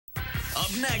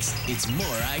Up next, it's more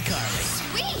iCarly.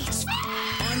 Sweet!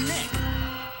 On Nick.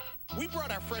 We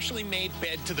brought our freshly made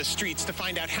bed to the streets to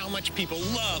find out how much people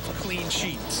love clean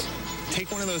sheets.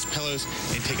 Take one of those pillows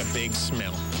and take a big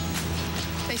smell.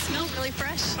 They smell really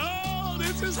fresh. Oh,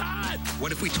 this is hot!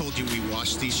 What if we told you we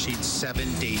washed these sheets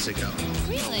 7 days ago?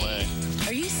 Really? No way.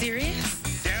 Are you serious?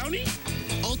 Downy?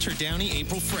 Ultra Downy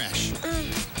April Fresh.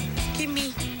 Give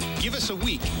me. Give us a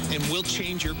week, and we'll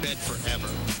change your bed forever.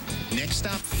 Next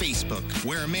stop, Facebook,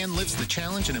 where a man lives the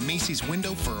challenge in a Macy's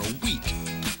window for a week.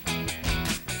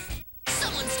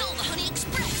 Someone stole the Honey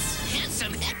Express.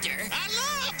 Handsome Hector. I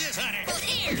love this honey. Well,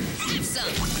 here, have some.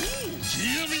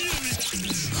 Yummy, yummy.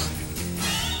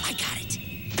 I got it.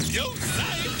 You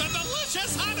saved the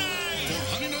delicious honey! For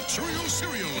Honey Nut Cheerio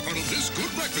cereal, part of this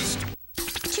good breakfast.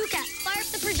 Two-Cat, fire up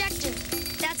the projector.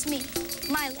 That's me,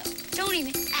 Milo. Don't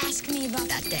even ask me about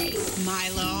that day.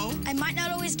 Milo? I might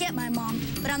not always get my mom,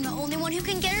 but I'm the only one who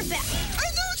can get her back.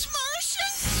 Are those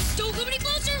Martians? Don't come any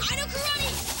closer. I know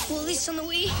karate. Well, at least on the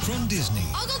Wii. From Disney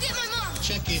I'll go get my mom.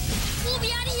 Check it. We'll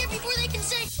be out of here before they can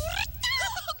say...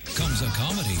 comes a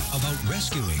comedy about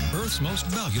rescuing Earth's most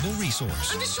valuable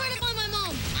resource. I'm just trying to find my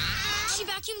mom. She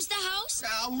vacuums the house?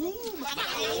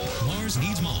 Mars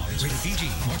Needs Moms. Rated PG.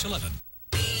 March 11.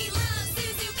 We love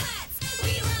Zuzu Pets.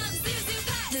 We love Zuzu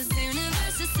Pets. The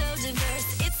Zooniverse is so diverse.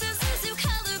 It's a Zuzu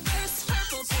color burst.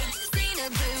 Purple, pink, Xena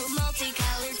blue,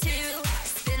 multicolored too.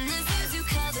 Spin the Zuzu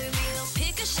color wheel.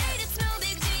 Pick a shade, it's no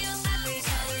big deal. Every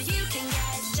color you can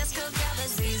get. Just go grab a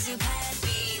Zuzu Pet.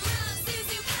 We love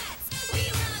Zuzu Pets. We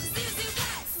love Zuzu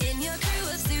Pets. In your crew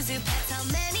of Zuzu Pets, how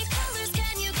many colors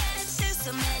can you get? There's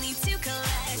so many to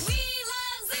collect. We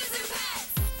love Zuzu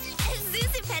Pets.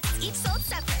 Zuzu Pets, each sold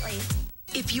separately.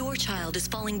 If your child is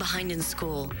falling behind in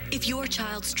school, if your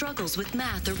child struggles with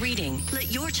math or reading, let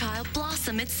your child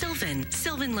blossom at Sylvan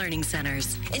Learning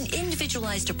Centers. An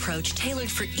individualized approach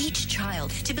tailored for each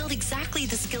child to build exactly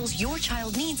the skills your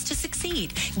child needs to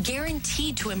succeed.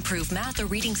 Guaranteed to improve math or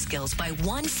reading skills by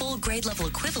 1 full grade level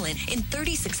equivalent in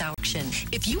 36-hour action.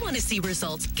 If you want to see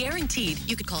results guaranteed,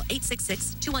 you could call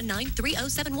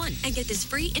 866-219-3071 and get this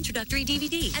free introductory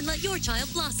DVD and let your child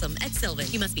blossom at Sylvan.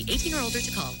 You must be 18 or older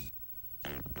to call.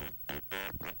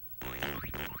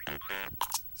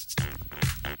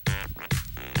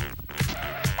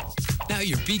 Now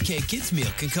your BK Kids meal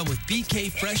can come with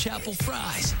BK Fresh Apple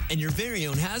Fries and your very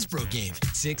own Hasbro game,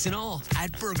 6 and all,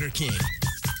 at Burger King.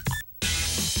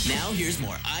 Now here's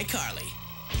more iCarly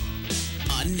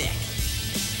on Nick.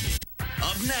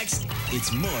 Up next,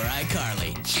 it's more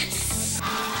iCarly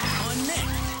on Nick.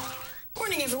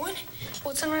 Morning, everyone.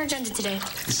 What's on our agenda today? At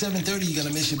 7:30, you're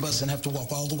gonna miss your bus and have to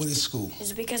walk all the way to school. Is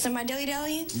it because of my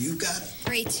dilly-dally? You got it.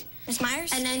 Great. Miss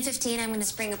Myers? At 9:15, I'm going to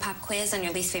spring a pop quiz on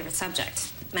your least favorite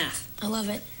subject, math. I love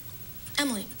it.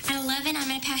 Emily? At 11, I'm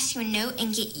going to pass you a note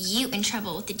and get you in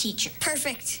trouble with the teacher.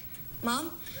 Perfect.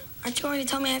 Mom, aren't you going to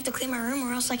tell me I have to clean my room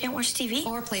or else I can't watch TV?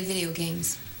 Or play video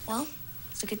games. Well,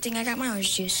 it's a good thing I got my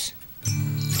orange juice.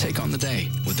 Take on the day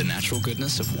with the natural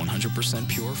goodness of 100%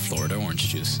 pure Florida orange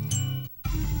juice.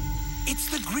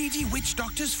 It's the Greedy Witch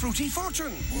Doctor's Fruity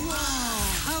Fortune. Wow,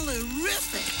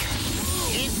 colorific.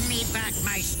 Give me back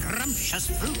my scrumptious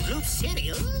Fruit Loop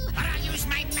cereal, or I'll use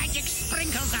my magic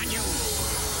sprinkles on you.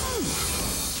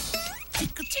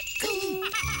 Tickle, tickle.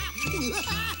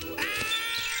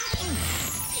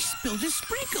 He spilled his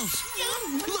sprinkles.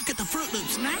 Look at the Fruit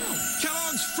Loops now.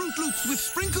 Kellogg's Fruit Loops with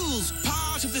sprinkles.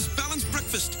 Part of this balanced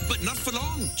breakfast, but not for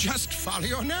long. Just follow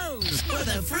your nose. For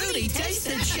the fruity taste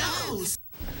that shows.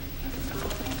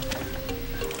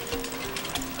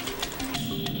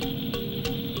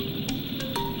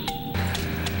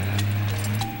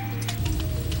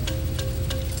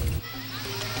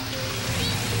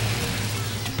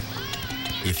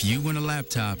 If you win a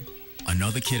laptop,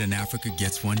 another kid in Africa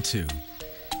gets one too.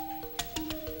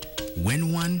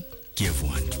 Win one, give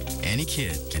one. Any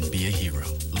kid can be a hero.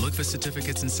 Look for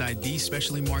certificates inside these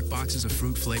specially marked boxes of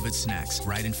fruit-flavored snacks.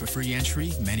 Write in for free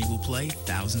entry, many will play,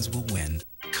 thousands will win.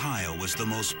 Kyle was the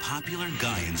most popular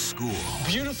guy in school.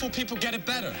 Beautiful people get it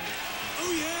better.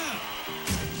 Oh, yeah.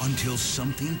 Until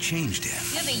something changed him.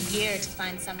 You have a year to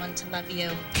find someone to love you.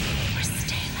 Or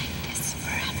stay like this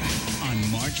forever. On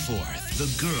March 4th, the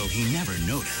girl he never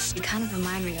noticed. You kind of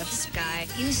remind me of this guy.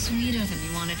 He was sweeter than he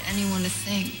wanted anyone to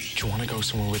think. Do you want to go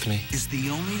somewhere with me? Is the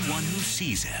only one who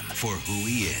sees him for who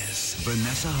he is.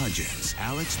 Vanessa Hudgens,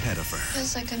 Alex Pettifer.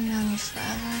 Feels like I've known you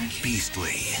forever.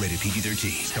 Beastly. Rated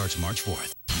PG-13. Starts March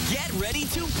 4th. Get ready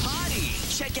to potty!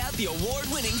 Check out the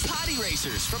award-winning Potty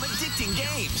Racers from Addicting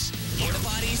Games. Porta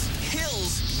potties,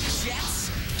 hills, jets,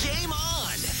 game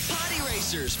on! Potty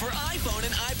Racers for iPhone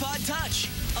and iPod Touch.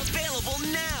 Available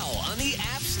now on the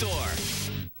App Store.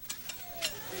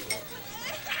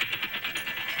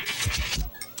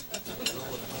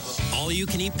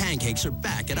 All-you-can-eat pancakes are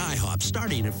back at IHOP,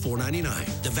 starting at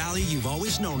 $4.99. The value you've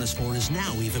always known us for is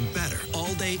now even better.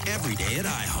 All day, every day at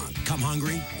IHOP. Come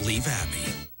hungry, leave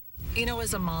happy. You know,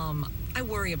 as a mom, I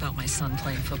worry about my son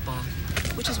playing football,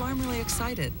 which is why I'm really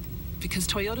excited. Because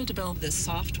Toyota developed this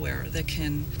software that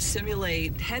can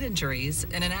simulate head injuries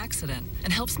in an accident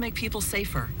and helps make people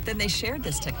safer. Then they shared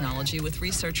this technology with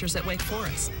researchers at Wake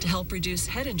Forest to help reduce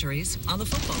head injuries on the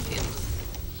football field.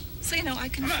 So, you know, I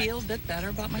can feel a bit better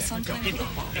about my son playing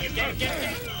football.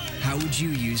 How would you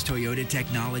use Toyota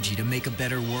technology to make a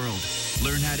better world?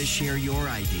 Learn how to share your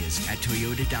ideas at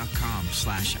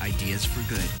toyota.com/ideas for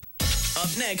good. Up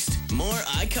next, more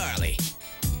iCarly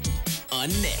on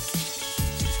Nick.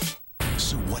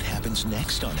 So what happens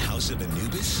next on House of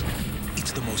Anubis?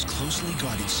 It's the most closely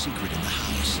guarded secret in the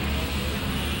house.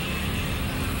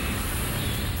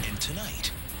 And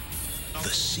tonight, the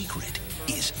secret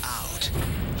is out.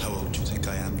 How old do you think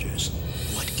I am, Jason?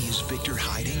 What is Victor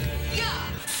hiding?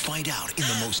 Yeah! Find out in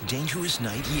the most dangerous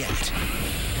night yet.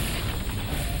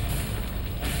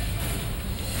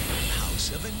 House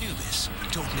of Anubis.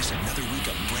 Don't miss another week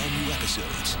of brand new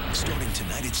episodes, starting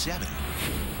tonight at 7.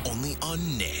 Only on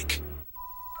Nick.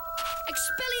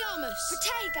 Expelliarmus!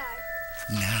 Protego!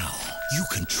 Now, you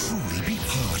can truly be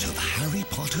part of Harry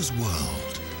Potter's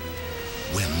world,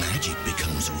 where magic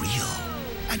becomes real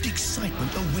and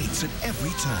excitement awaits at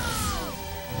every turn.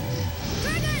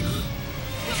 Dragon!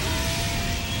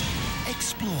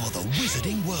 Explore the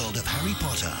wizarding world of Harry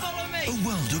Potter. A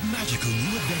world of magical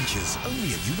new adventures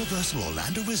only at Universal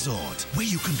Orlando Resort, where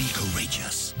you can be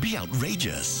courageous, be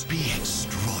outrageous, be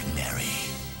extraordinary.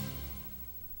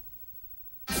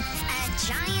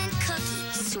 Giant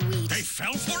cookie. Sweet. They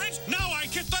fell for it? Now I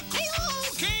get the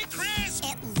Cookie Crisp!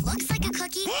 It looks like a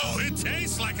cookie. Oh, it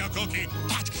tastes like a cookie.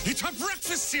 But it's a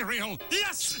breakfast cereal.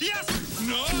 Yes, yes,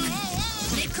 no!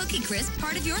 Make Cookie Crisp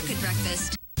part of your good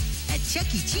breakfast. At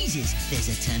Chuck E. Cheese's, there's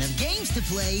a ton of games to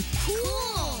play.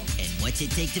 Cool. And what's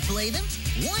it take to play them?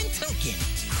 One token.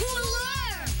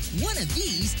 Cooler. One of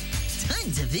these,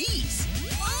 tons of these.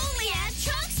 Only at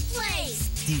Chuck's Place.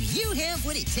 Do you have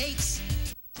what it takes?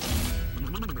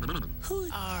 Who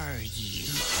are you?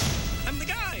 I'm the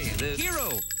guy, the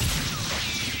hero.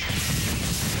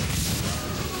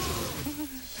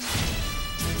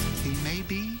 He may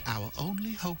be our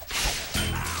only hope.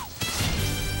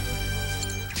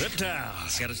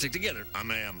 Reptiles, gotta stick together.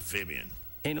 I'm an amphibian.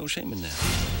 Ain't no shame in that.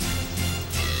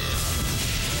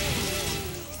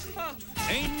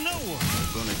 Ain't no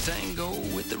one gonna tango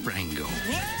with the Rango.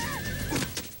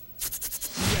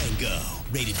 Rango,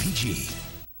 rated PG.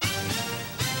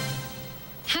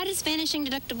 How does vanishing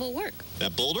deductible work?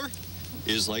 That boulder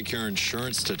is like your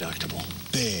insurance deductible.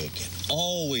 Big and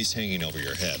always hanging over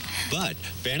your head. But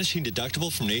Vanishing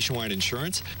Deductible from Nationwide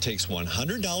Insurance takes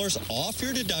 $100 off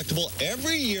your deductible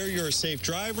every year you're a safe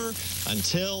driver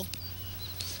until...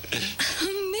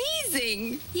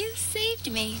 Amazing! You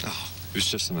saved me. Oh, it was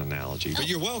just an analogy. But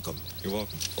you're welcome. You're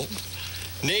welcome. Oh.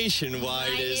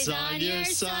 Nationwide is on your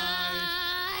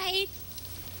side.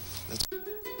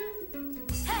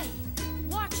 Hey,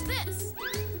 watch this.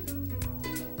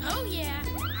 Oh yeah,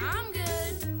 I'm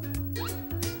good.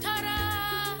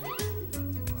 Ta-da!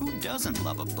 Who doesn't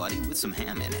love a buddy with some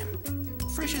ham in him?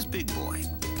 Frisch's Big Boy.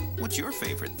 What's your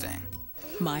favorite thing?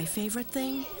 My favorite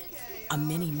thing? A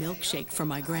mini milkshake for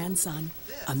my grandson,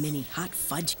 a mini hot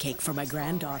fudge cake for my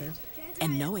granddaughter,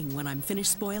 and knowing when I'm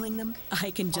finished spoiling them,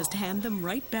 I can just hand them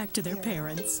right back to their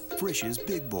parents. Frisch's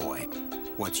Big Boy.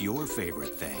 What's your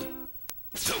favorite thing?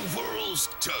 The world's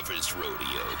toughest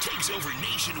rodeo takes over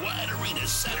Nationwide Arena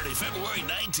Saturday, February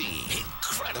 19th.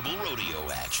 Incredible rodeo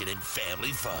action and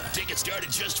family fun. Tickets start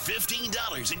at just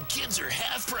 $15 and kids are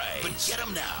half price. But get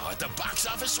them now at the box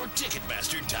office or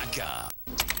Ticketmaster.com.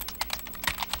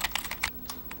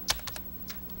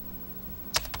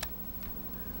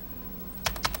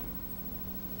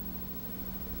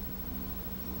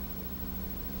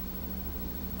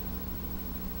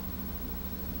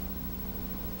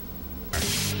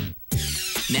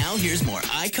 Now here's more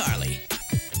iCarly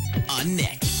on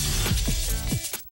Nick.